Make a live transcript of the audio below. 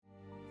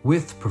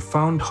with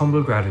profound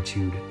humble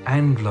gratitude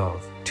and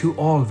love to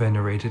all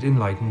venerated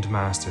enlightened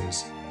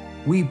masters.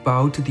 We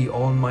bow to the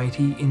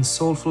Almighty in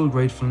soulful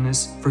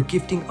gratefulness for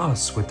gifting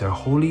us with their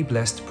holy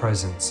blessed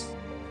presence.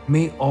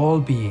 May all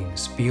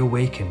beings be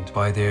awakened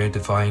by their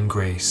divine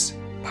grace.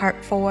 Part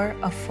 4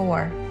 of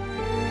 4.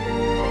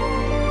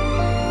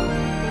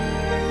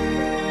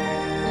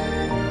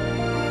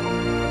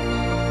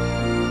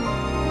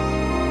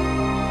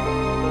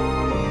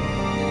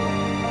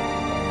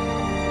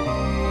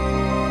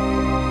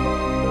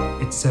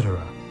 Etc.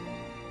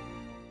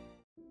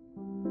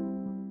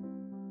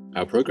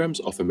 Our programs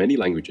offer many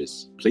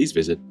languages. Please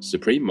visit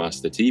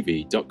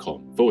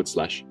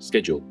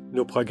suprememastertv.com/schedule.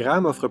 Nos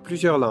programas offrent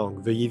plusieurs langues.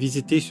 Veuillez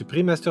visiter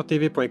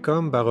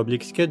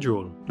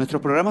suprememastertv.com/schedule.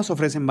 Nuestros programas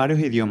ofrecen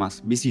varios idiomas.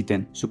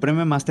 Visiten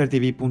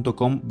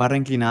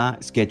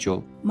suprememastertv.com/schedule.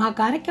 మా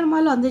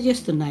కార్యక్రమాలు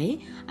అందజేస్తున్నాయి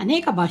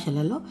అనేక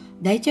భాషలలో.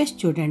 దయచేసి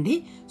చూడండి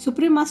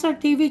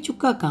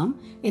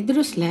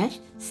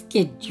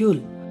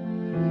suprememastertv.com/schedule.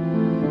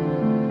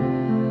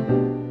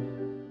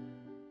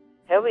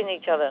 Helping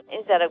each other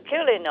instead of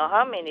killing or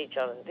harming each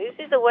other. This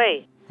is the way.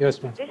 Yes,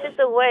 ma'am. This is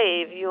the way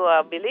if you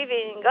are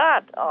believing in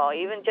God or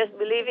even just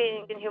believing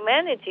in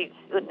humanity's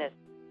goodness.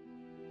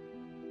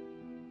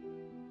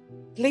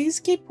 Please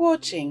keep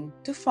watching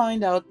to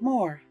find out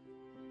more.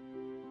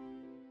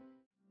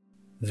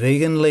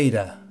 Vegan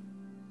leader,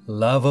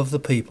 love of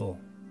the people.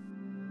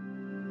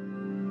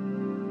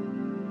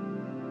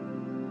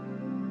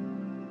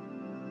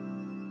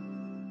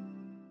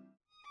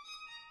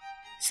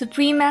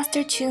 Supreme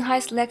Master Ching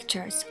Hai's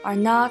lectures are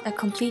not a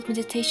complete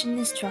meditation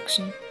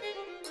instruction.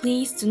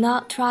 Please do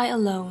not try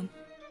alone.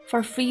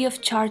 For free of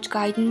charge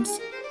guidance,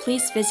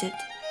 please visit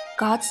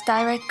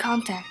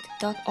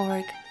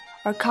godsdirectcontact.org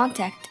or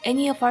contact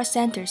any of our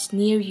centers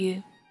near you.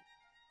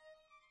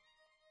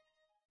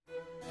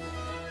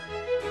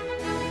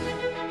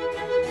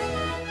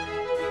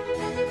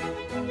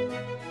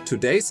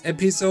 Today's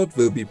episode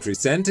will be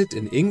presented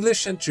in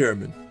English and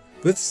German,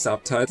 with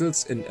subtitles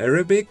in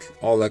Arabic,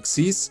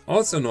 Aulacese,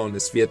 also known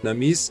as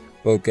Vietnamese,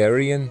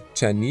 Bulgarian,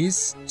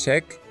 Chinese,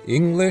 Czech,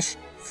 English,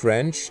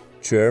 French,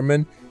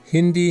 German,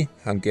 Hindi,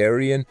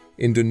 Hungarian,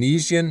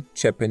 Indonesian,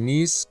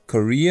 Japanese,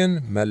 Korean,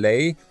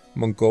 Malay,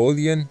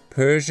 Mongolian,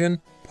 Persian,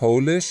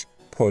 Polish,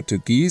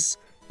 Portuguese,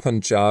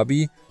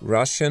 Punjabi,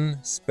 Russian,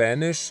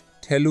 Spanish,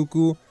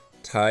 Telugu,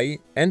 Thai,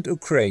 and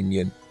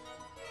Ukrainian.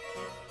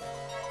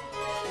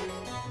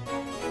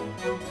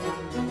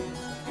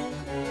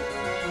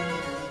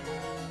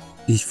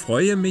 Ich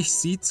freue mich,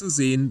 Sie zu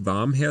sehen,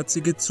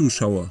 warmherzige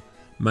Zuschauer.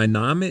 Mein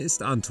Name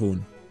ist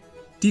Anton.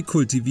 Die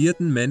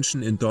kultivierten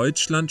Menschen in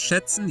Deutschland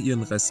schätzen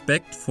ihren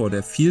Respekt vor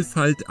der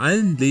Vielfalt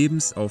allen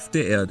Lebens auf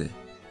der Erde.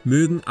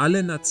 Mögen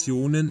alle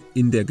Nationen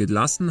in der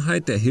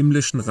Gelassenheit der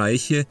himmlischen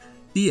Reiche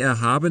die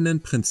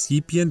erhabenen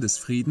Prinzipien des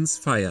Friedens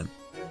feiern.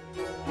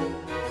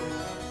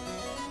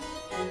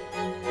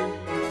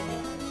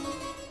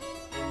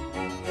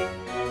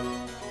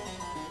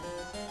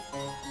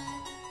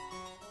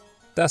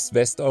 Das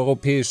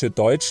westeuropäische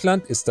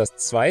Deutschland ist das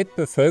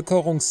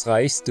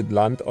zweitbevölkerungsreichste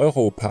Land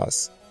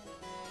Europas.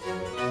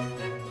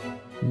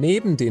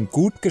 Neben den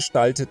gut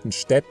gestalteten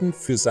Städten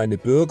für seine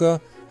Bürger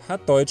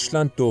hat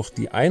Deutschland durch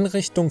die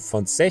Einrichtung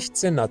von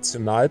 16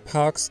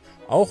 Nationalparks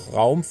auch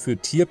Raum für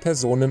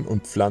Tierpersonen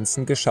und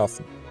Pflanzen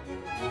geschaffen.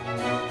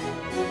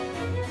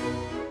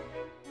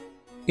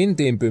 In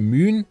dem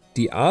Bemühen,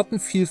 die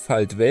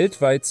Artenvielfalt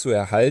weltweit zu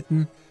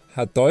erhalten,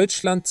 hat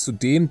Deutschland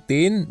zudem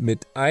den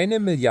mit 1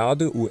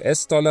 Milliarde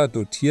US-Dollar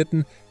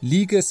dotierten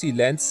Legacy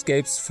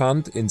Landscapes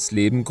Fund ins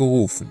Leben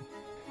gerufen.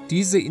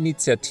 Diese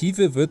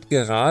Initiative wird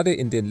gerade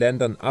in den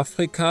Ländern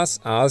Afrikas,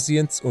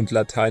 Asiens und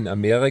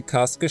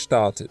Lateinamerikas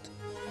gestartet.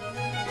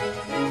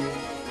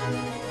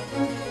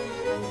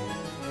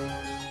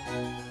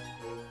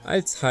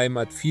 Als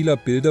Heimat vieler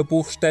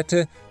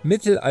Bilderbuchstädte,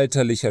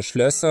 mittelalterlicher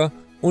Schlösser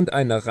und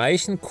einer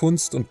reichen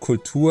Kunst und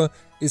Kultur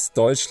ist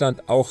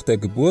Deutschland auch der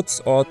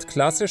Geburtsort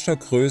klassischer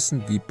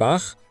Größen wie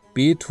Bach,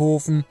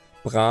 Beethoven,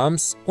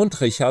 Brahms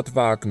und Richard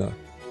Wagner.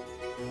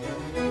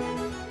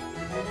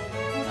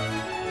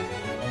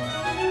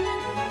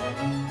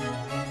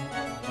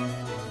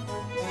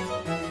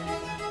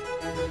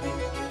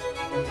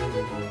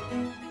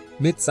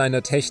 Mit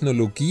seiner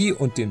Technologie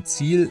und dem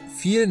Ziel,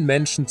 vielen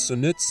Menschen zu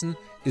nützen,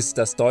 ist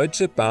das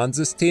deutsche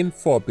Bahnsystem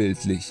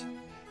vorbildlich.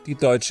 Die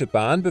Deutsche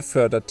Bahn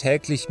befördert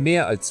täglich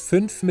mehr als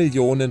 5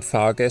 Millionen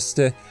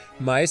Fahrgäste,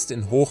 meist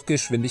in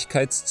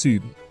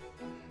Hochgeschwindigkeitszügen.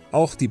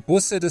 Auch die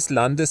Busse des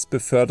Landes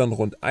befördern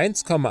rund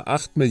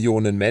 1,8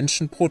 Millionen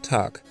Menschen pro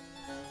Tag.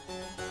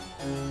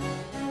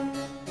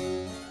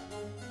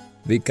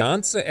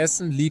 Vegan zu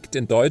essen liegt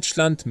in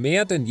Deutschland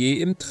mehr denn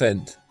je im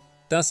Trend.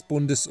 Das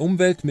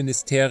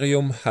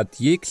Bundesumweltministerium hat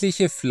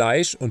jegliche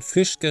Fleisch- und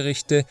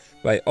Fischgerichte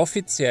bei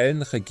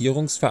offiziellen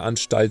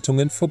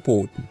Regierungsveranstaltungen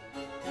verboten.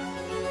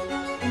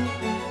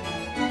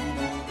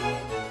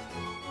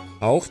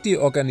 Auch die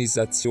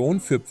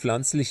Organisation für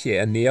pflanzliche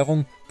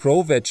Ernährung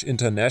ProVeg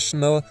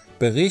International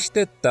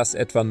berichtet, dass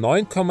etwa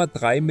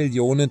 9,3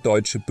 Millionen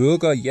deutsche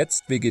Bürger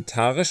jetzt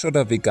vegetarisch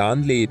oder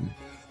vegan leben.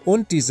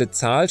 Und diese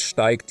Zahl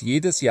steigt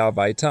jedes Jahr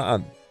weiter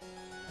an.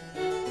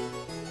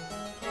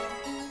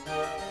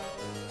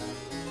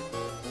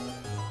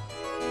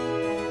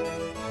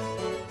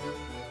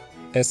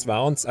 Es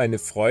war uns eine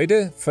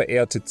Freude,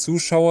 verehrte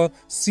Zuschauer,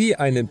 Sie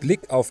einen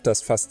Blick auf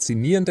das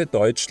faszinierende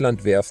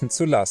Deutschland werfen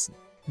zu lassen.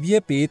 Wir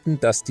beten,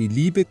 dass die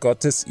Liebe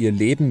Gottes Ihr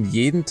Leben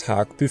jeden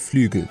Tag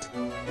beflügelt.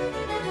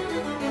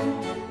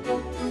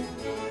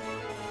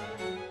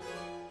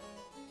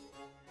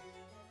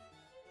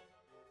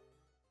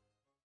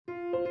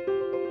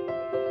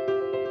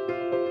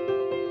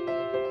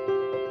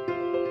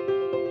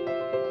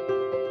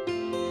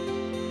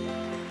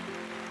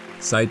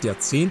 Seit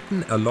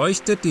Jahrzehnten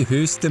erleuchtet die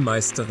höchste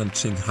Meisterin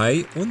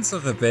Qinghai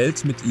unsere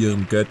Welt mit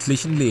ihren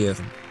göttlichen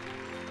Lehren.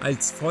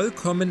 Als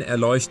vollkommen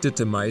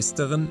erleuchtete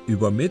Meisterin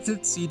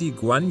übermittelt sie die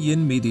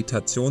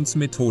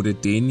Guanyin-Meditationsmethode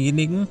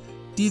denjenigen,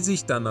 die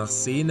sich danach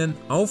sehnen,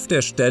 auf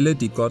der Stelle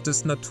die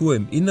Gottesnatur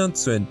im Innern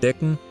zu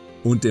entdecken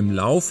und im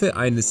Laufe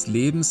eines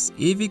Lebens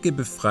ewige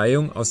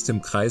Befreiung aus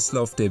dem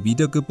Kreislauf der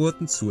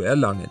Wiedergeburten zu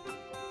erlangen.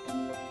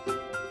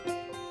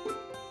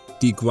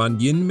 Die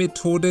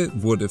Guanyin-Methode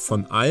wurde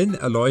von allen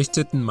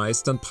erleuchteten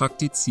Meistern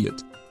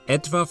praktiziert,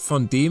 etwa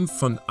von dem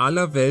von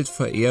aller Welt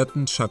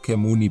verehrten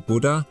Shakyamuni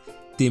Buddha,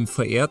 dem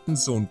verehrten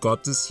Sohn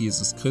Gottes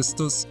Jesus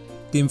Christus,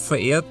 dem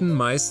verehrten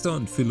Meister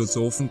und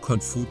Philosophen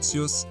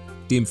Konfuzius,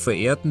 dem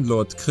verehrten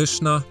Lord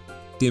Krishna,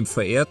 dem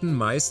verehrten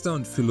Meister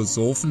und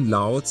Philosophen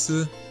Lao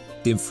Tzu,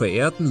 dem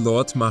verehrten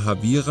Lord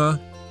Mahavira,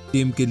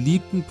 dem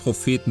geliebten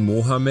Propheten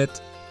Mohammed,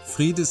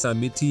 Friede sei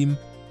mit ihm,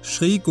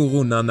 Sri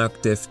Guru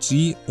Nanak Dev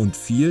Ji und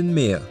vielen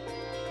mehr.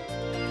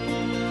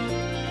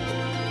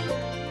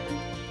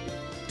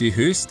 Die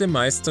höchste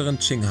Meisterin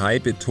Qinghai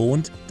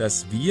betont,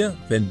 dass wir,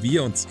 wenn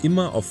wir uns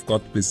immer auf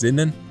Gott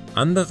besinnen,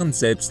 anderen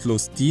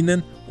selbstlos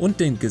dienen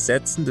und den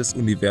Gesetzen des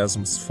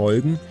Universums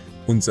folgen,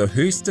 unser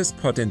höchstes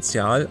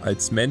Potenzial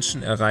als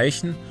Menschen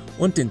erreichen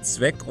und den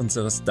Zweck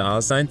unseres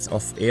Daseins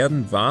auf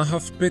Erden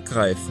wahrhaft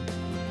begreifen.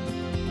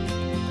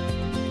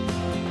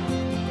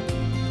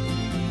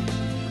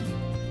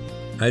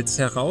 Als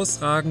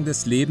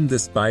herausragendes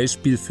lebendes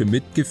Beispiel für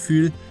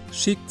Mitgefühl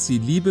schickt sie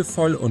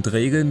liebevoll und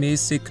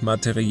regelmäßig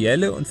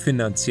materielle und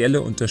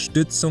finanzielle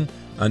Unterstützung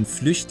an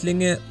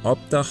Flüchtlinge,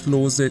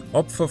 Obdachlose,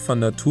 Opfer von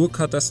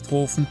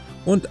Naturkatastrophen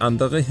und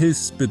andere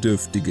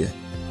Hilfsbedürftige.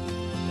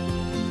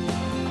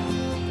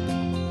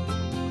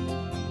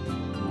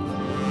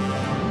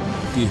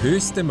 Die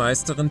höchste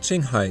Meisterin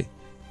Qinghai.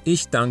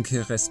 Ich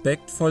danke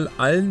respektvoll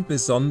allen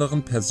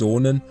besonderen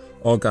Personen,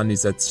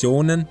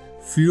 Organisationen,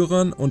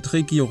 Führern und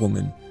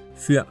Regierungen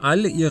für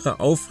alle ihre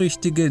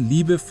aufrichtige,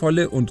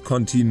 liebevolle und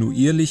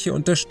kontinuierliche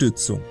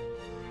Unterstützung.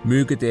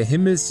 Möge der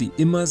Himmel sie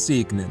immer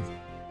segnen.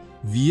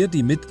 Wir,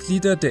 die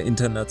Mitglieder der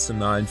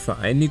Internationalen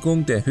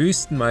Vereinigung der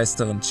höchsten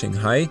Meisterin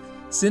Qinghai,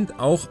 sind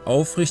auch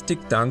aufrichtig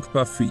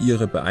dankbar für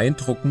ihre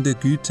beeindruckende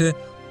Güte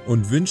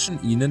und wünschen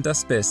ihnen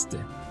das Beste.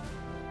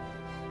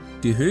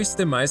 Die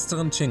höchste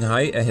Meisterin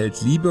Qinghai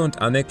erhält Liebe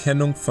und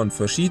Anerkennung von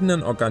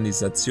verschiedenen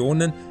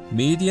Organisationen,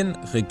 Medien,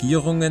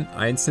 Regierungen,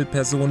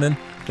 Einzelpersonen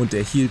und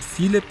erhielt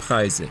viele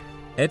Preise,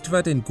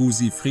 etwa den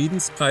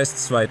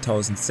Gusi-Friedenspreis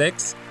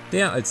 2006,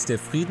 der als der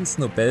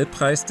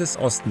Friedensnobelpreis des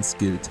Ostens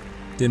gilt,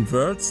 den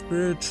World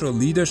Spiritual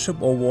Leadership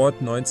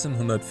Award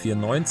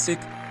 1994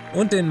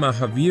 und den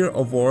Mahavir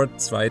Award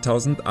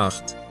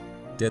 2008.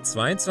 Der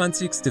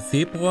 22.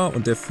 Februar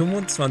und der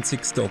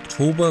 25.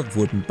 Oktober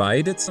wurden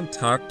beide zum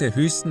Tag der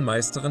höchsten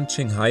Meisterin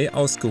Qinghai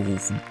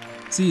ausgerufen.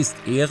 Sie ist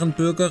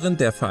Ehrenbürgerin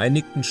der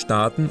Vereinigten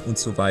Staaten und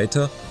so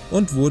weiter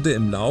und wurde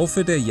im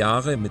Laufe der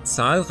Jahre mit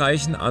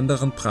zahlreichen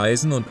anderen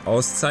Preisen und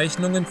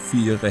Auszeichnungen für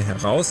ihre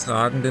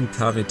herausragenden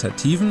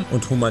karitativen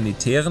und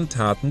humanitären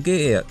Taten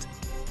geehrt.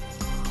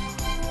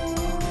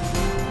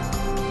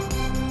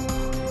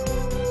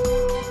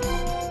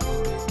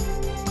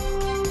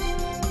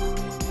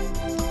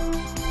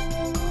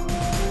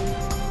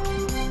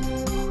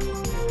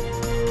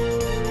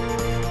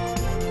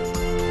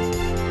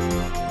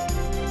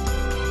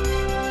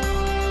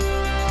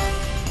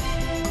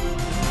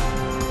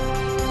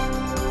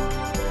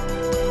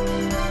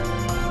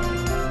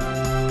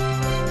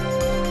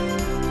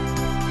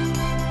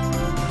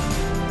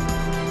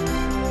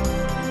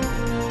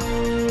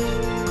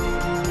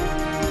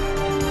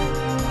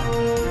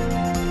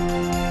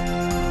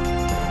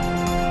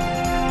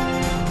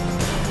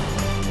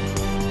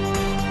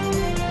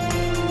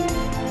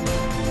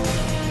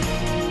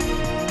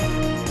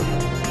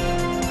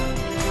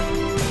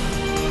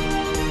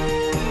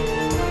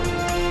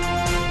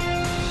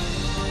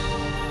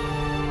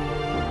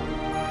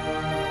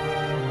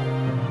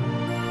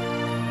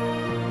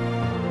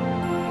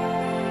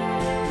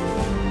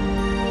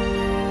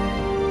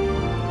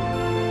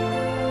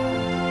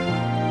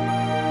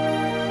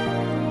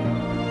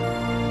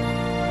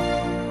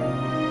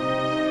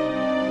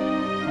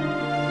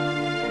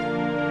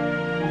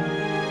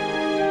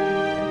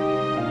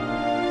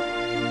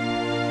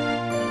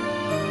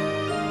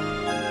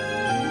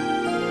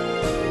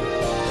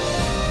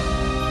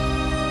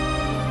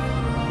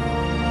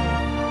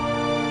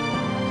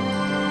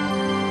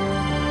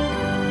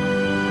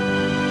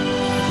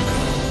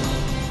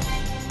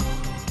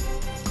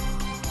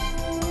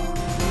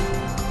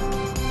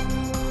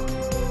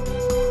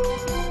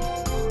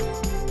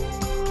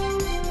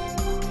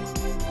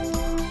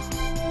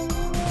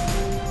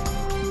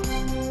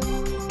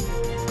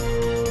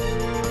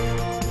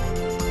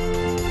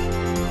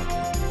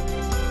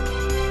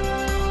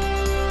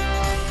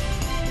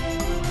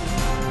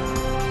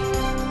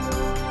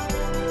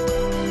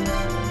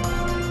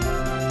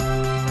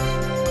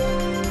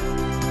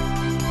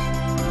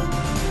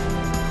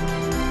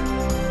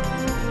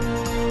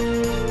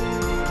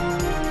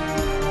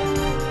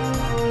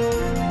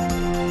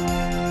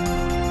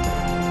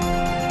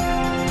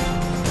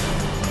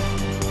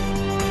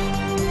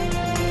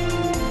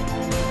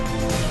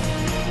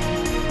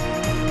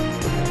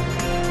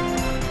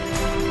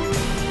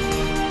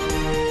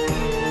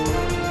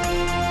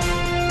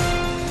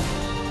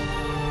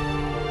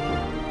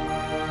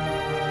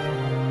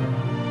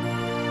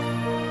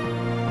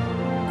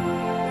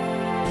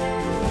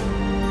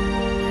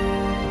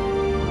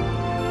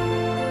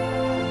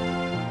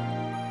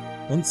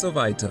 und so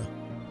weiter.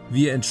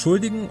 Wir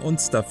entschuldigen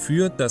uns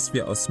dafür, dass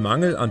wir aus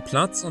Mangel an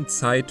Platz und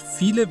Zeit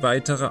viele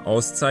weitere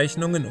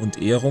Auszeichnungen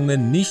und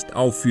Ehrungen nicht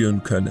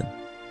aufführen können.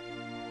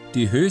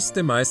 Die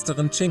höchste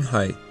Meisterin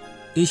Qinghai.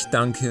 Ich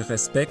danke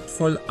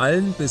respektvoll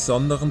allen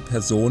besonderen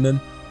Personen,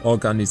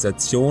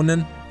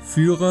 Organisationen,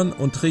 Führern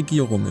und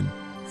Regierungen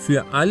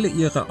für alle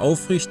ihre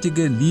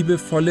aufrichtige,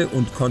 liebevolle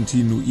und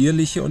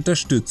kontinuierliche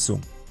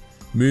Unterstützung.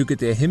 Möge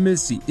der Himmel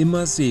sie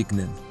immer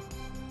segnen.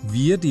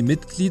 Wir, die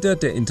Mitglieder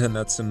der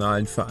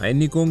Internationalen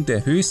Vereinigung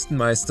der höchsten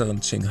Meisterin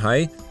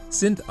Qinghai,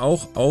 sind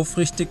auch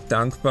aufrichtig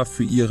dankbar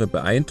für ihre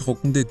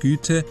beeindruckende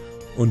Güte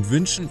und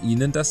wünschen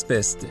ihnen das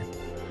Beste.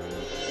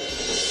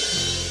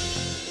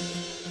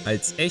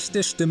 Als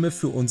echte Stimme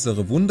für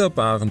unsere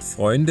wunderbaren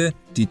Freunde,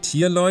 die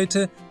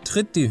Tierleute,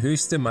 tritt die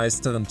höchste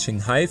Meisterin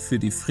Qinghai für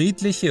die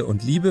friedliche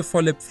und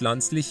liebevolle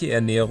pflanzliche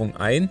Ernährung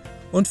ein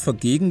und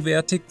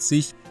vergegenwärtigt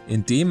sich,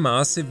 in dem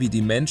Maße, wie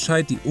die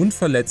Menschheit die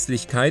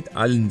Unverletzlichkeit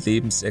allen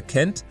Lebens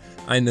erkennt,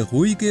 eine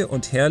ruhige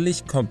und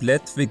herrlich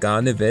komplett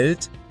vegane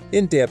Welt,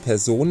 in der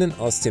Personen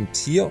aus dem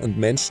Tier- und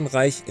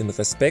Menschenreich in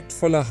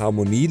respektvoller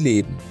Harmonie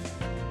leben.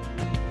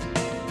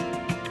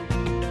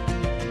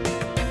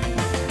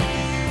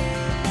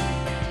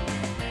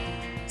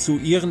 Zu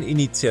ihren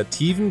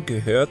Initiativen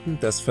gehörten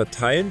das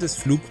Verteilen des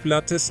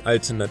Flugblattes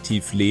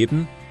Alternativ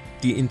Leben,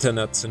 die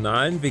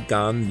internationalen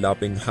veganen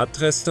Loving Hut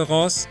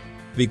Restaurants,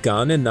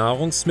 vegane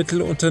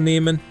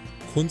Nahrungsmittelunternehmen,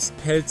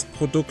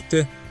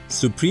 Kunstpelzprodukte,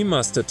 Supreme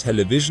Master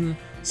Television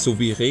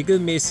sowie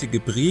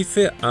regelmäßige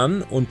Briefe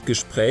an und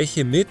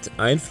Gespräche mit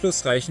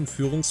einflussreichen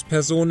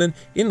Führungspersonen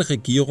in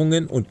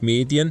Regierungen und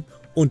Medien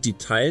und die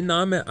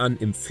Teilnahme an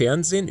im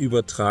Fernsehen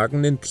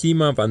übertragenen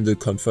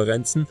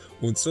Klimawandelkonferenzen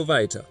und so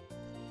weiter.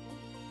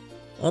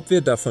 Ob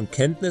wir davon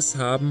Kenntnis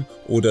haben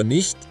oder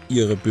nicht,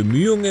 ihre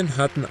Bemühungen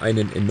hatten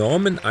einen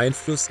enormen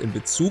Einfluss in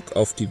Bezug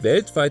auf die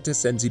weltweite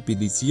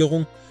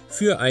Sensibilisierung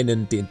für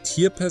einen den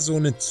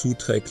Tierpersonen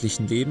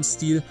zuträglichen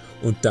Lebensstil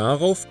und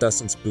darauf,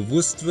 dass uns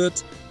bewusst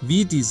wird,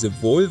 wie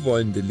diese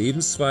wohlwollende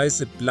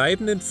Lebensweise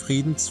bleibenden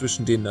Frieden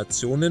zwischen den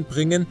Nationen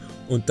bringen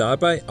und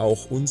dabei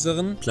auch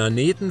unseren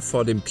Planeten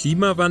vor dem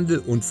Klimawandel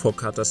und vor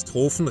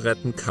Katastrophen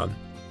retten kann.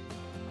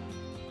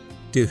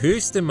 Die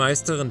höchste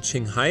Meisterin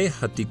Qinghai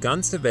hat die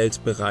ganze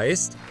Welt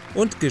bereist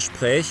und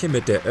Gespräche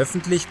mit der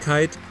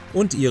Öffentlichkeit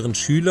und ihren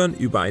Schülern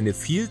über eine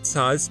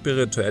Vielzahl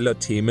spiritueller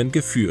Themen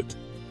geführt.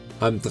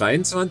 Am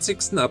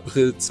 23.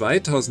 April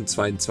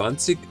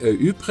 2022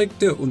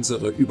 erübrigte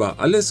unsere über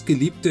alles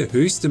geliebte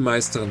höchste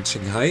Meisterin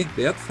Qinghai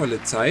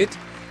wertvolle Zeit,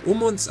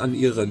 um uns an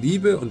ihrer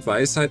Liebe und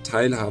Weisheit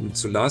teilhaben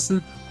zu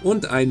lassen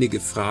und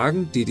einige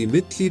Fragen, die die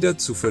Mitglieder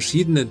zu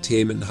verschiedenen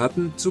Themen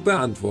hatten, zu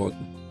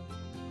beantworten.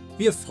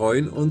 Wir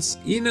freuen uns,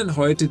 Ihnen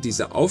heute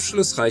diese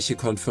aufschlussreiche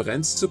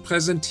Konferenz zu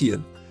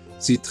präsentieren.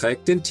 Sie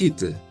trägt den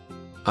Titel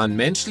An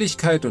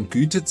Menschlichkeit und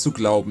Güte zu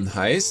glauben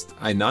heißt,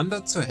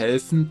 einander zu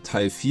helfen,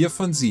 Teil 4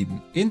 von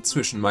 7,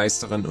 inzwischen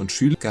Meisterin und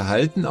Schüler,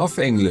 gehalten auf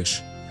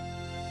Englisch.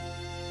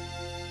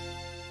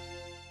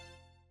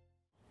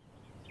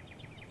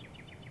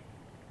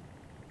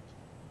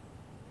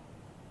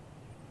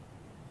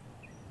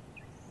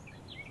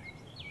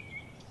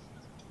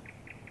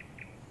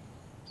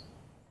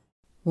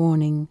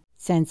 Warning: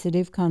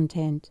 sensitive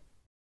content.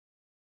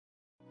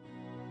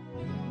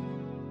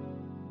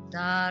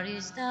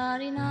 Starry,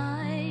 starry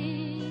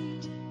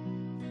night,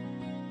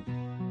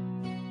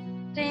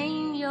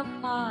 paint your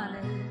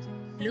palette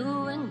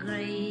blue and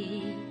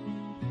gray.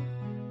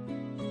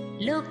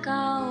 Look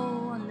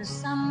out on the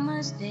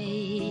summer's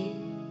day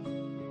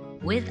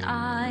with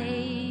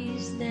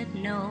eyes that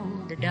know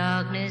the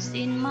darkness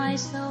in my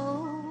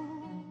soul.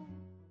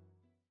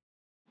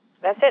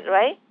 That's it,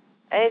 right?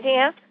 Anything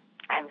else?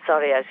 I'm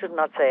sorry, I should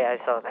not say I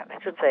saw that.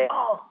 I should say,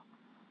 oh,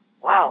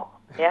 wow,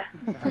 yeah?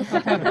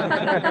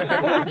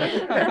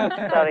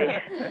 Sorry.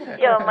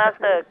 Your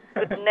master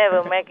could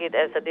never make it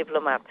as a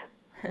diplomat.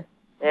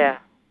 Yeah.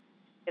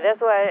 That's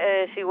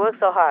why she works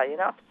so hard, you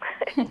know?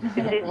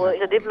 If she was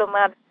a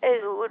diplomat,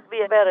 it would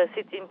be better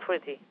sitting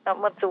pretty. Not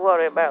much to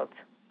worry about.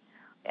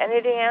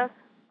 Anything else?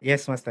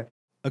 Yes, Master.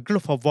 A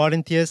group of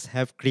volunteers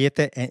have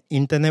created an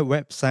internet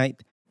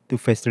website to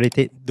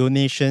facilitate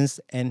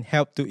donations and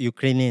help to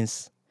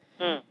Ukrainians.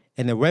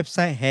 And the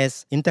website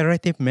has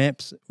interactive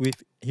maps with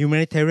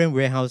humanitarian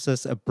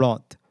warehouses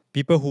abroad.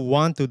 People who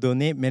want to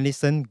donate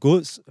medicine,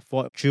 goods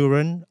for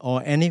children,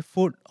 or any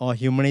food or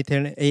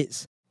humanitarian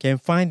aids can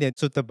find a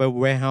suitable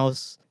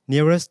warehouse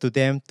nearest to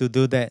them to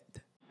do that.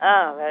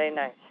 Ah, very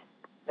nice.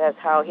 That's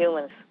how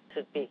humans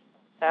should be.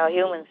 How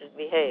humans should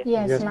behave.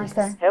 Yes,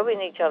 Master.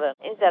 Helping each other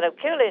instead of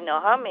killing or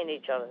harming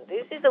each other.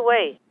 This is the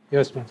way.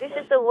 Yes, Master. This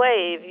is the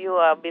way if you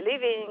are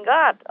believing in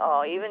God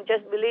or even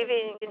just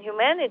believing in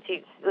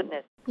humanity's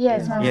goodness.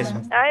 Yes, Master. Yes,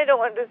 Master. I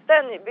don't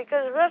understand it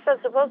because Russia's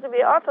supposed to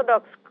be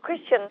Orthodox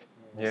Christian.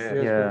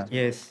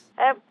 Yes.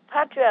 Have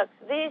patriarchs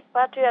this,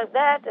 patriarch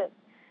that.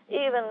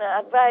 Even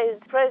advise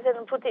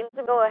President Putin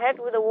to go ahead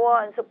with the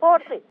war and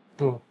support it.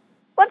 Oh.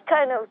 What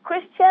kind of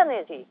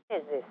Christianity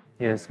is this?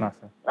 Yes,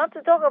 Master. Not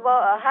to talk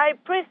about a high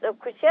priest of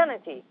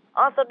Christianity,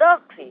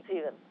 orthodoxy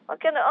even. What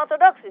kind of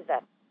orthodoxy is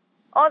that?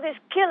 All these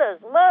killers,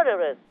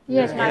 murderers.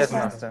 Yes, Yes, Master.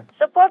 Master.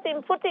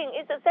 Supporting Putin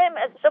is the same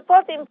as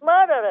supporting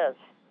murderers.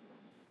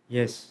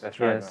 Yes. That's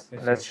right. Yes,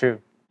 that's true.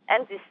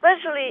 And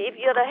especially if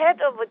you're the head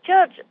of a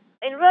church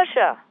in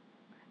Russia,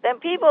 then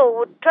people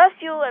would trust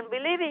you and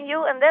believe in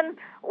you, and then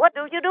what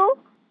do?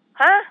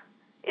 Huh?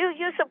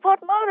 You support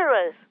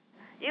murderers.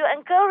 You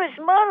encourage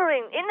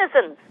murdering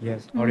innocents.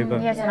 Yes,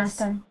 horrible. Yes,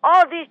 Master.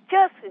 All these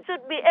churches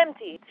should be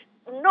emptied.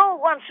 No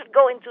one should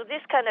go into this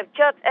kind of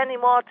church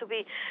anymore to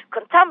be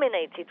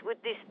contaminated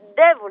with this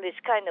devilish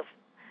kind of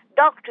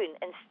doctrine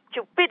and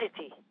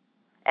stupidity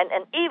and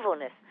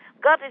evilness.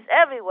 God is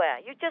everywhere.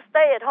 You just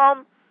stay at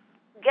home,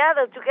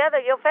 gather together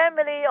your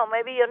family or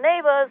maybe your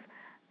neighbors,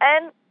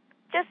 and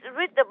just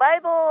read the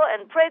Bible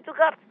and pray to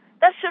God.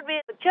 That should be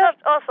the church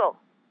also,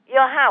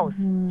 your house.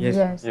 Yes.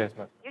 Yes,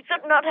 Master. You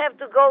should not have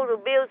to go to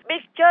build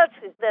big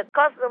churches that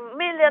cost them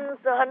millions,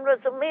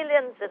 hundreds of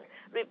millions, and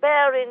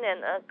repairing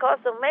and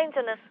cost of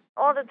maintenance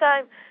all the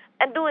time,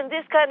 and doing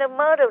this kind of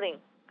murdering,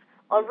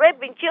 or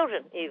raping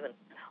children even,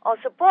 or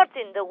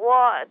supporting the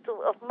war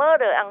of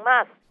murder en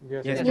masse,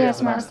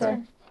 Yes, Master.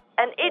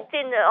 and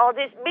eating all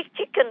this big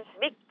chicken,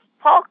 big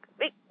pork,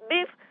 big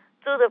beef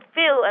to the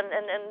field and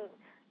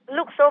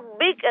look so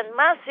big and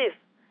massive,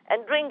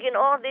 and drinking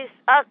all this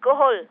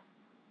alcohol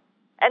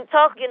and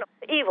talking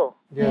evil.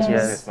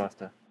 Yes,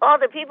 Master. All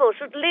the people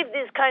should leave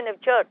this kind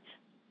of church.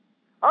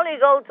 Only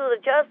go to the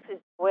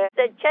churches where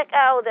they check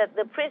out that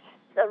the priests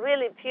are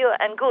really pure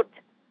and good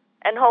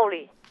and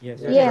holy.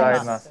 Yes. Yes.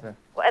 Right, Master.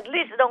 Or at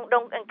least don't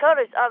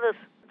encourage others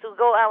to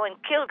go out and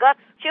kill God's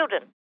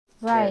children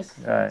Right.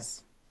 Right.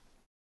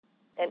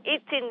 and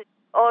eating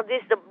all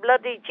this the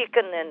bloody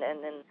chicken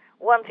and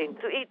wanting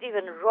to eat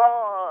even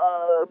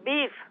raw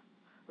beef,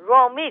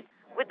 raw meat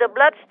with the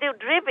blood still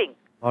dripping.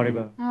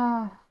 Horrible.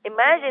 Oh.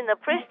 Imagine a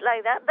priest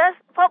like that. That's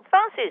Pope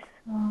Francis.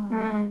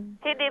 Mm.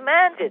 He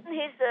demanded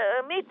his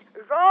meat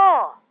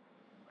raw,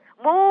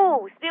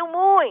 still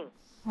mooing.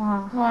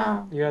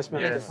 Wow. Yes,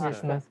 Master. Yes,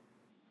 Master.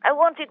 I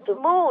want it to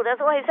moo. That's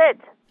what he said.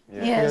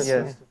 Yes.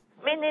 Yes.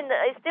 Meaning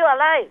it's still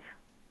alive.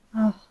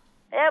 Oh.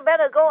 Yeah,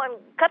 better go and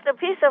cut a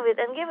piece of it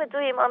and give it to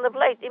him on the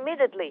plate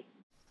immediately.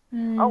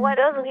 Or why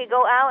doesn't he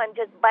go out and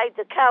just bite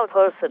the cow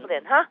person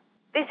then, huh?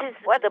 This is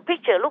what the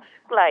picture looks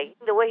like,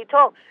 the way he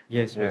talks.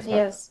 Yes.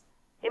 Yes.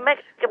 He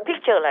makes a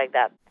picture like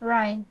that.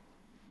 Right.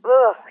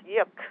 Ugh,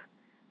 yuck.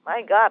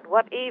 My God,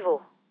 what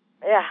evil.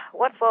 Yeah,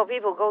 what for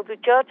people go to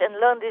church and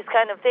learn this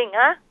kind of thing,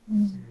 huh?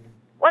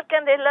 What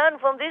can they learn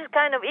from this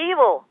kind of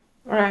evil?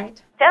 Right.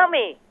 Tell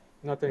me.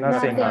 Nothing.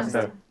 Nothing,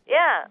 Master.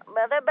 Yeah,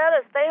 but they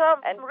better stay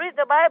home and read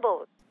the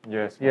Bible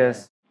Yes.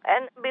 Yes.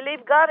 and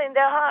believe God in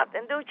their heart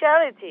and do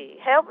charity.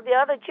 Help the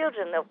other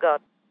children of God.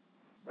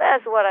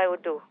 That's what I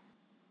would do.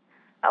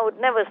 I would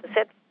never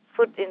set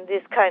foot in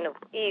this kind of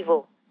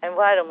evil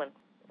environment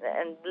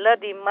and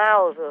bloody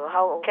mouth.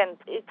 How can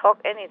he talk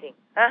anything?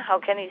 Huh? How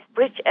can he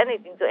preach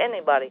anything to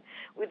anybody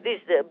with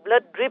this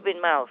blood-dripping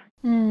mouth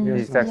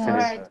Yes, actually.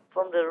 Right.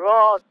 from the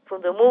raw,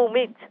 from the moo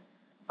meat?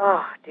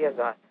 Oh, dear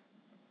God.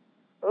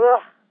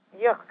 Ugh,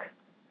 yuck.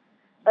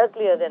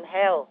 Uglier than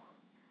hell.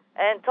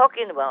 And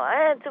talking about,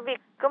 to be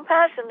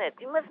compassionate.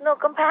 You must know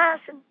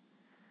compassion.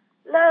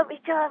 Love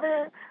each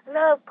other.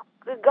 Love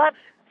God's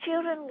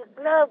children.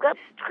 Love God's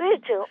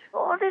creature.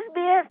 All this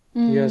BS.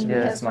 Yes,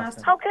 Yes,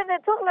 Master. How can they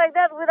talk like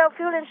that without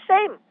feeling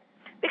shame?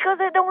 Because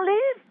they don't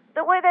live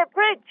the way they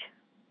preach.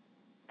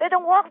 They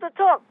don't walk the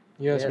talk.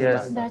 Yes,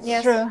 Yes. That's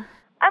true.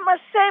 I'm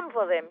ashamed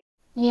for them.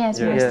 Yes,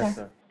 Yes.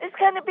 Master. This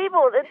kind of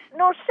people, there's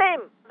no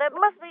shame. That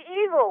must be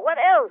evil. What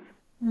else?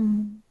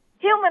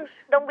 Humans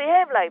don't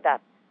behave like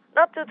that.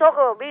 Not to talk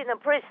about being a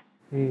priest.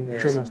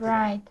 True, Master.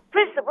 Right.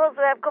 Priest supposed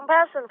to have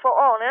compassion for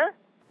all, eh?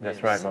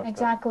 That's right, Master.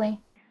 Exactly.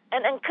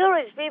 And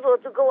encourage people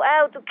to go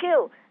out to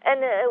kill.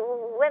 And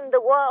when the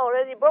war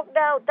already broke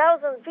down,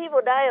 thousands of people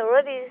died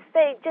already.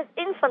 Stay just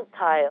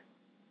infantile.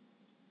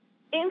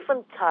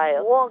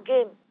 Infantile war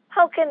game.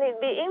 How can it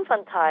be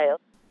infantile?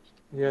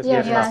 Yes,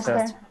 Yes, Master.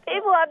 Master.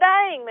 People are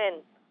dying, man.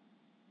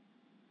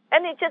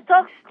 And it just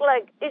talks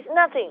like it's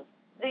nothing.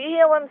 Do you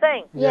hear what I'm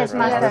saying? Yes, I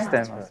Master.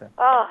 understand, Master.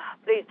 Oh,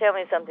 please tell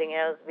me something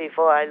else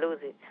before I lose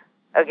it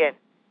again.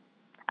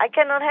 I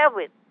cannot help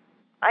it.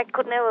 I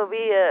could never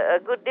be a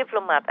good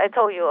diplomat. I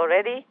told you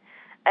already.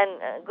 And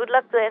good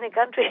luck to any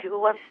country who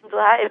wants to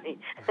hire me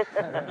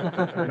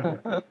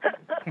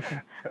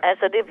as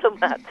a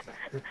diplomat.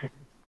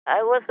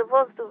 I was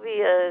supposed to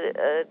be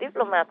a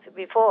diplomat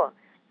before.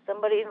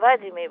 Somebody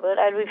invited me, but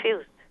I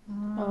refused.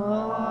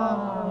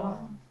 Oh.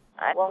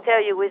 I won't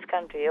tell you which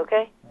country,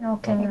 okay?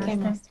 Okay,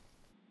 Master.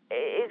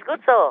 It's good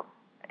so.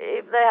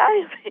 If they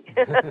hire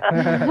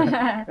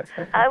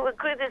me, I will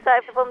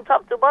criticize from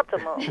top to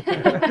bottom of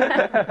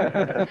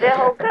their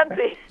whole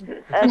country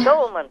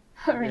government.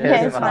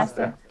 Yes,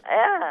 Master.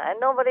 Yeah, and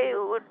nobody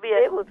would be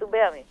able to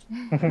bear me.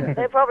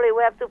 They probably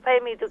would have to pay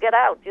me to get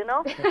out, you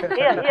know?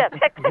 Here,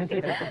 take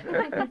it.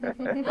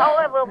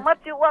 However much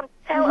you want,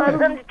 tell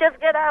us and just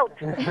get out.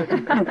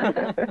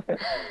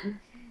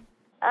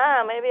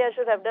 Maybe I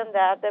should have done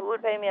that. They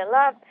would pay me a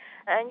lot,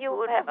 and you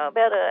would have a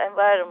better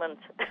environment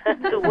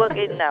to work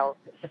in now.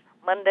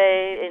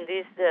 Monday in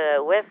this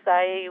west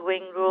side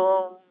wing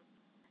room,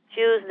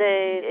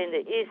 Tuesday in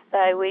the east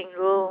side wing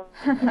room,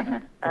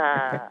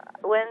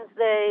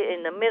 Wednesday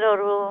in the middle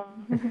room.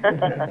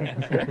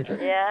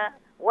 Yeah,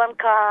 one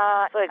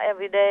car for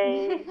every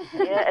day.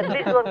 Yeah, at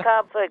least one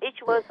car for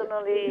each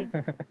personally.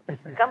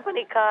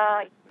 Company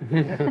car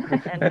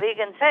and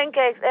vegan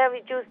pancakes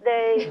every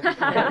Tuesday.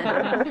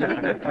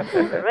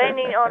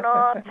 Raining or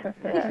not.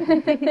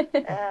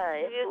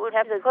 You would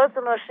have the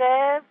personal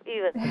chef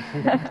even,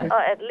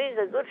 or at least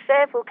a good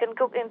chef who can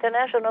cook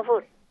international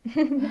food.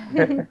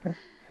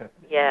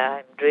 Yeah,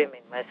 I'm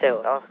dreaming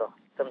myself also.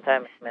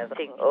 Sometimes I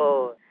think,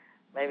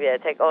 maybe I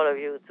take all of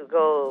you to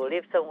go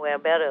live somewhere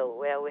better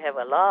where we have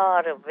a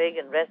lot of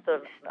vegan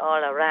restaurants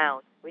all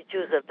around. We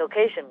choose a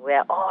location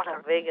where all the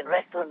vegan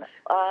restaurants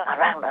are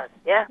around us,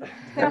 yeah?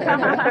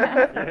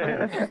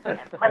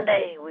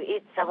 Monday we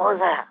eat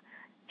samosa.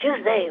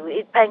 Tuesday we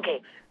eat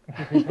pancakes.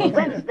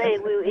 Wednesday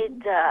we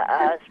eat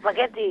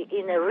spaghetti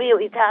in a real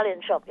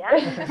Italian shop, yeah?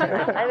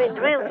 I mean,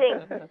 real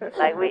thing.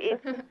 Like we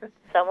eat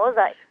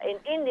samosa in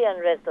Indian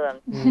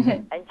restaurant.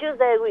 And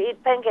Tuesday we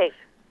eat pancakes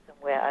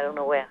somewhere, I don't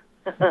know where.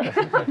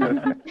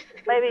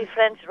 Maybe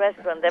French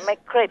restaurant, they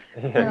make crepes.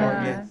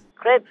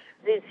 Crepes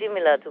is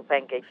similar to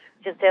pancakes.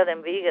 Just tell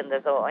them vegan,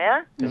 that's all,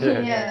 yeah?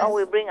 Yes. Or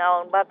we bring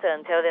our own butter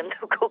and tell them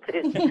to cook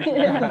it.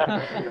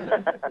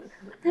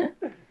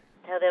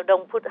 Tell them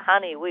don't put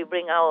honey, we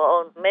bring our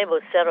own maple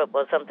syrup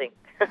or something.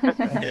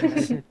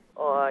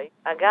 Or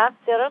agave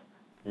syrup?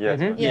 Yes.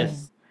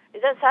 Yes.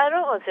 Is that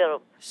syrup or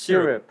syrup?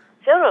 Syrup.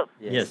 Syrup?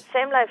 Yes.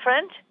 Same like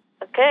French?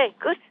 Okay,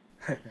 good.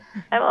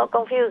 I'm all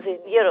confused in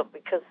Europe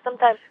because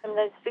sometimes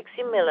they speak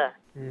similar.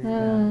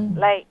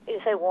 Like you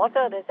say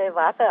water, they say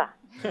water.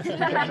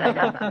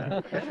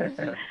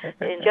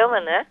 In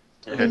German, eh?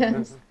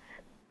 Yes.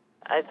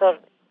 I thought,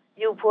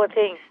 you poor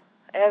things,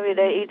 every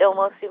day eat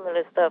almost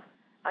similar stuff.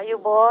 Are you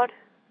bored?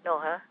 No,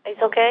 huh?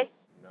 It's okay?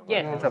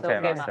 Yes, It's okay,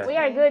 Master. We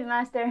are good,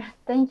 Master.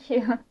 Thank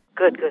you.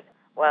 Good, good.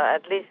 Well,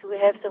 at least we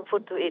have some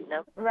food to eat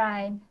now.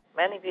 Right.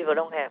 Many people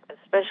don't have,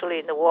 especially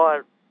in the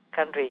war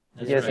country.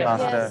 Yes,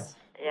 Master. Yes.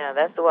 Yeah,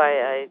 that's why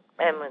I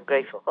am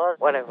grateful for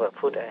whatever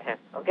food I have,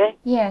 okay?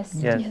 Yes.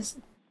 Yes.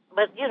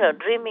 But,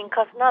 dreaming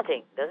costs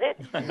nothing, does it?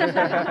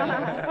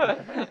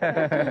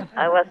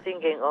 I was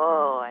thinking,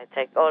 I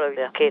take all of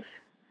the kids,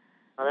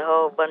 the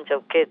whole bunch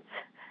of kids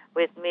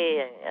with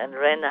me and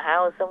rent a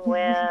house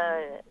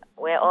somewhere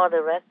where all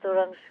the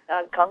restaurants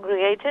are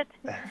congregated.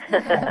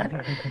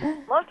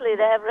 Mostly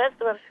they have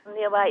restaurants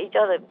nearby each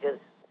other because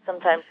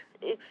sometimes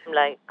it's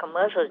like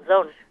commercial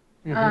zones.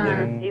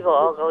 People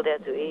all go there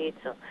to eat.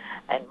 So,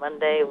 and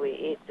Monday we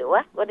eat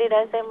what? What did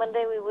I say?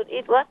 Monday we would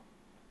eat what?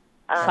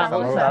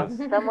 Samosa.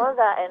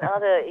 Samosa and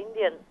other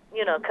Indian,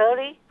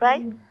 curry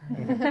rice,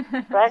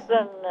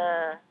 fragrant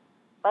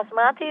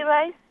basmati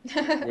rice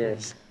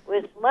Yes.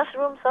 with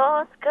mushroom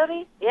sauce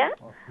curry, yeah,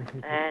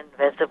 and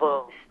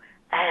vegetables,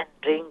 and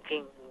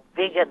drinking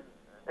vegan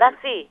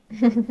lassi,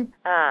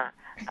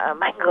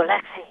 mango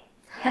lassi,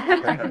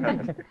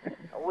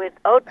 with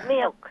oat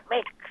milk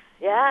mix,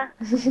 yeah,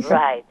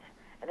 right.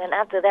 And then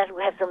after that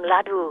we have some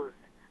laddus.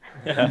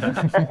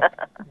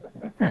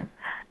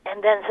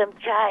 And then some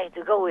chai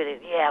to go with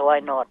it. Yeah, why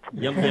not?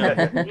 Yum.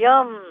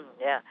 Yum,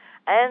 yeah.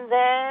 And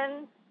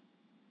then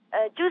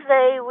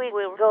Tuesday we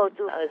will go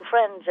to a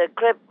French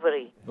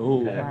creperie.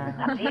 Ooh.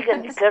 A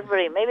vegan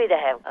creperie. Maybe they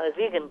have a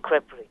vegan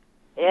creperie.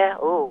 Yeah,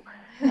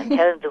 and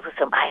tell them to put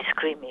some ice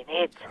cream in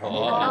it.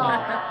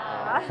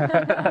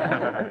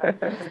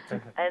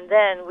 And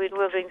then we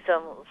will drink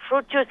some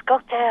fruit juice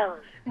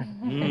cocktails.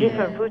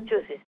 Different fruit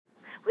juices.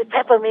 With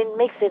peppermint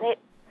mix in it.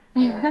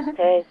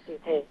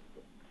 Tasty.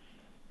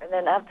 And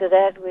then after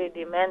that, we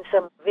demand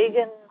some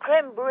vegan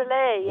creme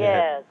brulee,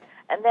 yes.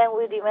 And then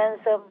we demand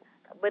some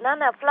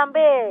banana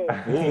flambe.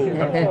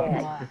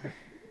 Yeah.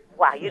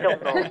 Wow, you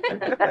don't know.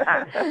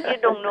 You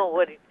don't know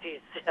what it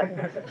is.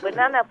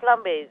 Banana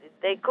flambe,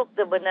 they cook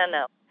the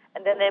banana,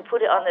 and then they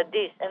put it on a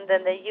dish, and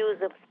then they use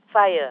the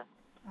fire.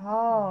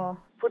 Oh.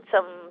 Put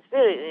some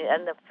spirit in it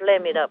and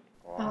flame it up.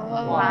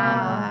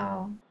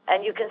 Wow.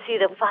 And you can see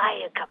the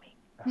fire coming.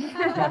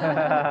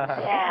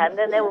 Yeah, and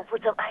then they will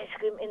put some ice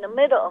cream in the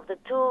middle of the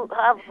two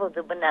halves of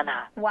the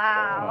banana.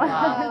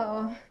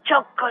 Wow.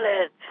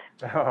 Chocolate.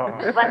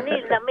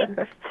 Vanilla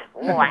mixed.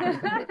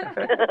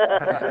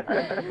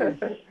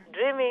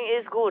 Dreaming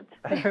is good.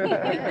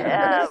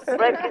 Yeah,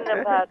 breaking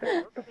the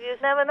pattern. You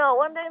never know.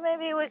 One day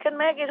maybe we can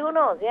make it. Who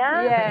knows?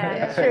 Yeah.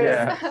 Yeah.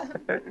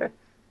 True.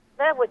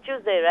 That was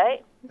Tuesday,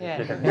 right?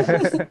 Yeah.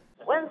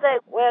 Wednesday,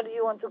 where do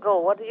you want to go?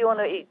 What do you want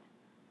to eat?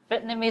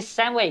 Vietnamese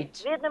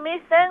sandwich.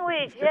 Vietnamese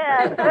sandwich,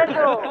 yeah,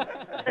 special.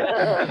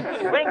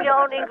 Bring your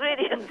own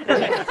ingredients.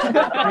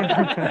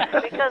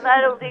 Because I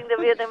don't think the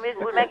Vietnamese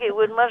will make it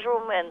with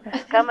mushroom and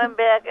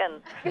camembert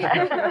and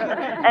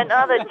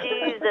other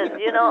cheese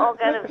and, all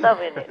kind of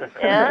stuff in it,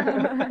 yeah?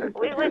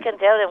 We can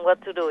tell them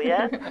what to do,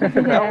 yeah?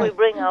 So we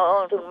bring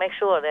our own to make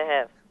sure they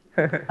have.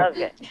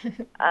 Okay.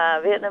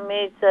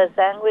 Vietnamese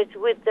sandwich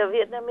with the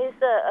Vietnamese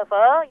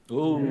phở.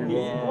 Oh,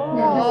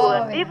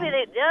 Oh, deep in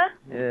it, yeah?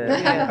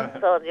 Yeah.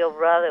 So your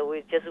brother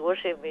will just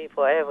worship me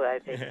forever, I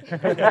think.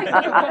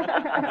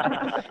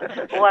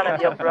 One of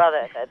your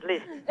brothers, at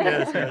least.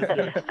 Yes.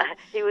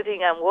 He would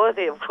think I'm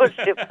worthy of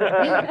worship. Okay,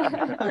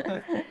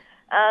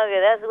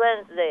 that's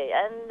Wednesday.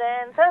 And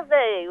then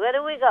Thursday, where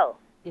do we go?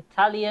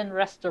 Italian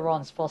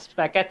restaurants for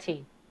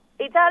spaghetti.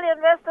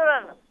 Italian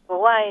restaurant.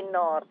 Why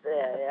not?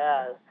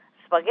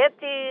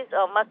 Spaghettis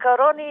or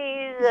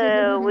macaronis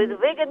with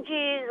vegan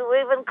cheese,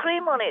 with even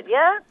cream on it,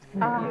 yeah?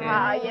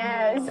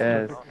 Yes.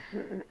 Yes.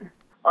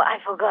 Oh, I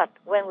forgot.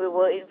 When we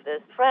were in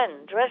the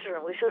French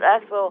restaurant, we should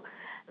ask for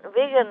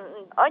vegan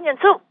onion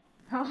soup.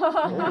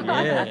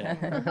 Yeah.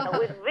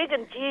 With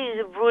vegan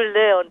cheese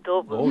brulee on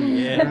top. Oh,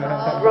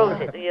 yeah.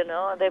 Roasted,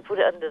 They put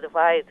it under the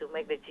fire to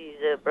make the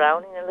cheese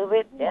browning a little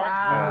bit, yeah?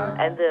 Wow.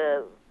 And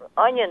the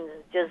onions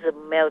just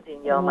melt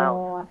in your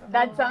mouth.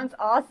 That sounds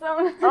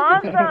awesome.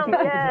 Awesome,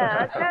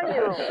 yeah, I tell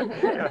you.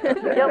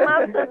 Your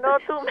master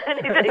knows too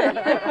many things.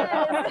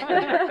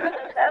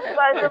 That's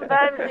why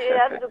sometimes he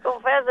has to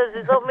confess that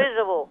he's so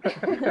miserable.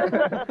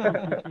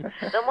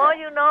 The more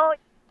you know,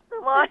 the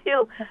more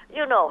you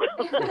know.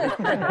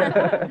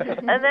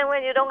 And then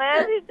when you don't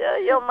have it,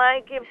 your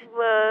mind keeps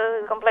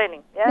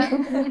complaining, yeah?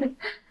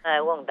 I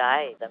won't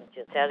die, I'm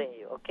just telling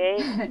you, okay?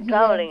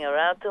 Traveling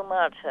around too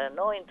much,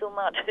 knowing too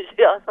much is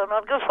also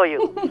not good for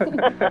you.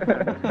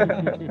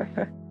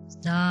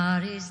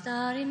 Starry,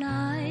 starry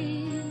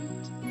night,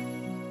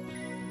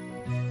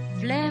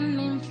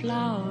 flaming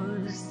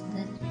flowers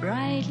that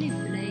brightly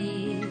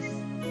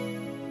blaze,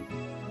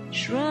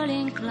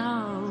 swirling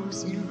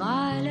clouds in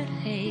violet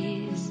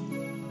haze,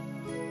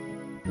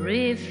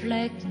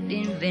 reflect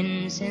in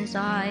Vincent's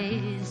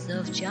eyes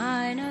of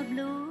china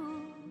blue.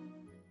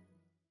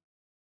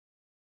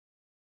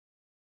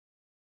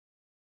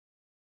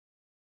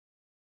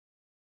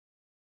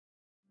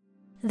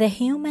 The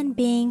human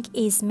being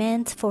is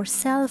meant for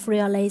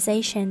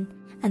self-realization,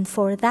 and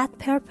for that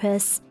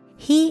purpose,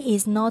 he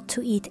is not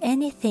to eat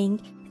anything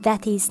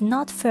that is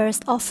not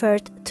first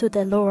offered to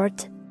the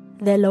Lord.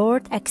 The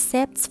Lord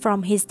accepts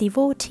from his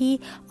devotee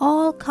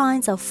all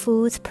kinds of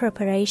food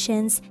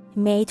preparations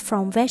made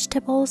from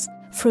vegetables,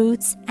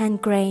 fruits,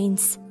 and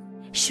grains.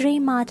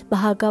 Srimad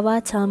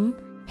Bhagavatam,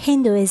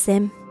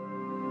 Hinduism.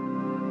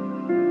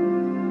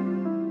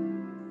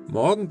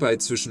 Morgen bei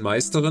Zwischen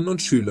Meisterin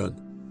und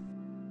Schülern.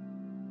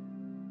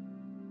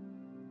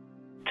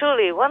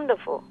 Truly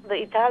wonderful.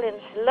 The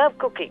Italians love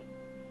cooking.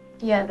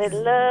 Yes. They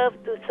love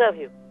to serve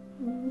you.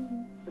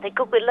 They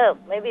cook with love.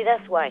 Maybe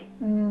that's why.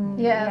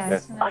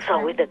 Yes. Also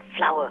with the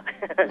flour.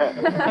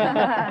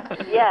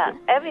 Yeah.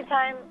 Every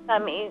time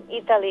I'm in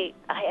Italy,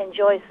 I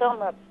enjoy so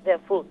much their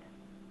food.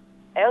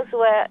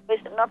 Elsewhere,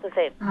 it's not the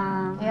same.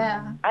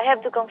 Yeah. I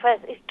have to confess,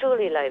 it's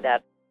truly like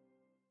that.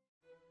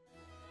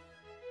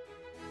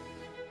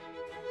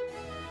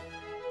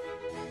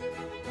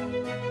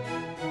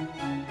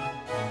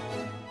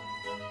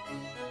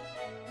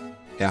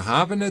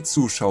 Erhabene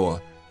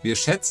Zuschauer, wir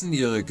schätzen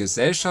Ihre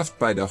Gesellschaft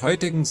bei der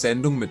heutigen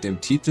Sendung mit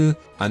dem Titel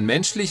An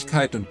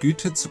Menschlichkeit und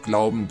Güte zu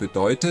glauben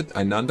bedeutet,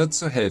 einander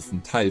zu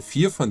helfen, Teil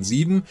 4 von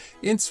 7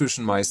 in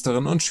Zwischen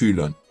Meisterin und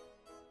Schülern.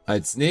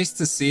 Als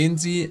nächstes sehen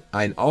Sie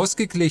Ein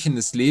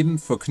ausgeglichenes Leben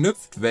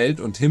verknüpft Welt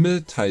und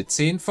Himmel, Teil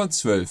 10 von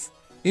 12.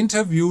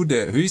 Interview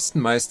der höchsten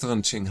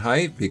Meisterin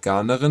Qinghai,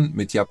 Veganerin,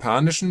 mit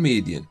japanischen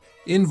Medien.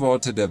 In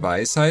Worte der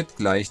Weisheit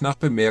gleich nach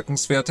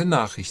bemerkenswerte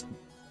Nachrichten.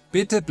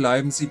 Bitte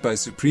bleiben Sie bei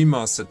Supreme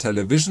Master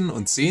Television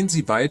und sehen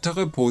Sie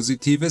weitere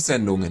positive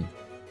Sendungen.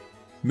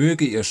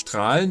 Möge Ihr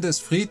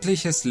strahlendes,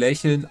 friedliches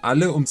Lächeln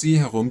alle um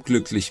Sie herum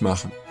glücklich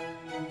machen.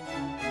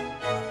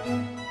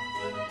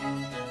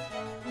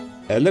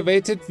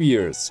 Elevated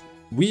Viewers,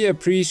 we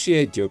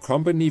appreciate your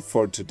company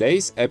for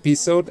today's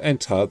episode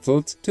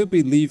entitled To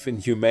Believe in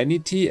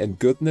Humanity and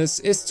Goodness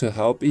is to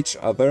Help Each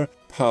Other,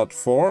 Part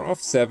 4 of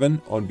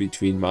 7 on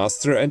Between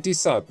Master and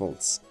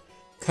Disciples.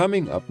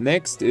 Coming up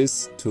next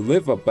is To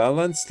Live a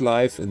Balanced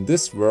Life in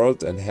This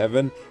World and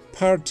Heaven,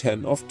 Part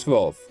 10 of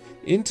 12.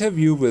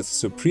 Interview with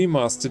Supreme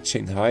Master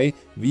Qinghai,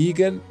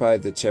 vegan by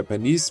the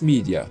Japanese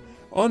media.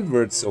 On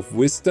Words of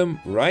Wisdom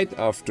right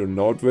after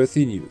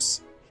noteworthy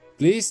news.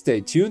 Please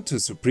stay tuned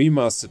to Supreme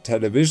Master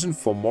Television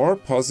for more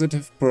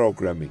positive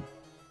programming.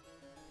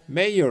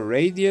 May your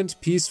radiant,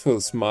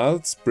 peaceful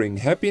smiles bring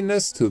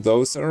happiness to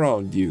those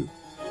around you.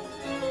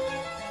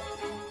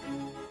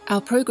 Our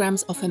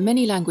programs offer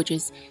many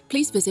languages.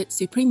 Please visit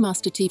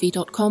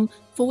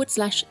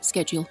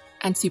suprememastertv.com/schedule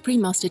and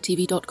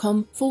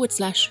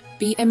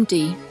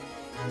suprememastertv.com/BMD.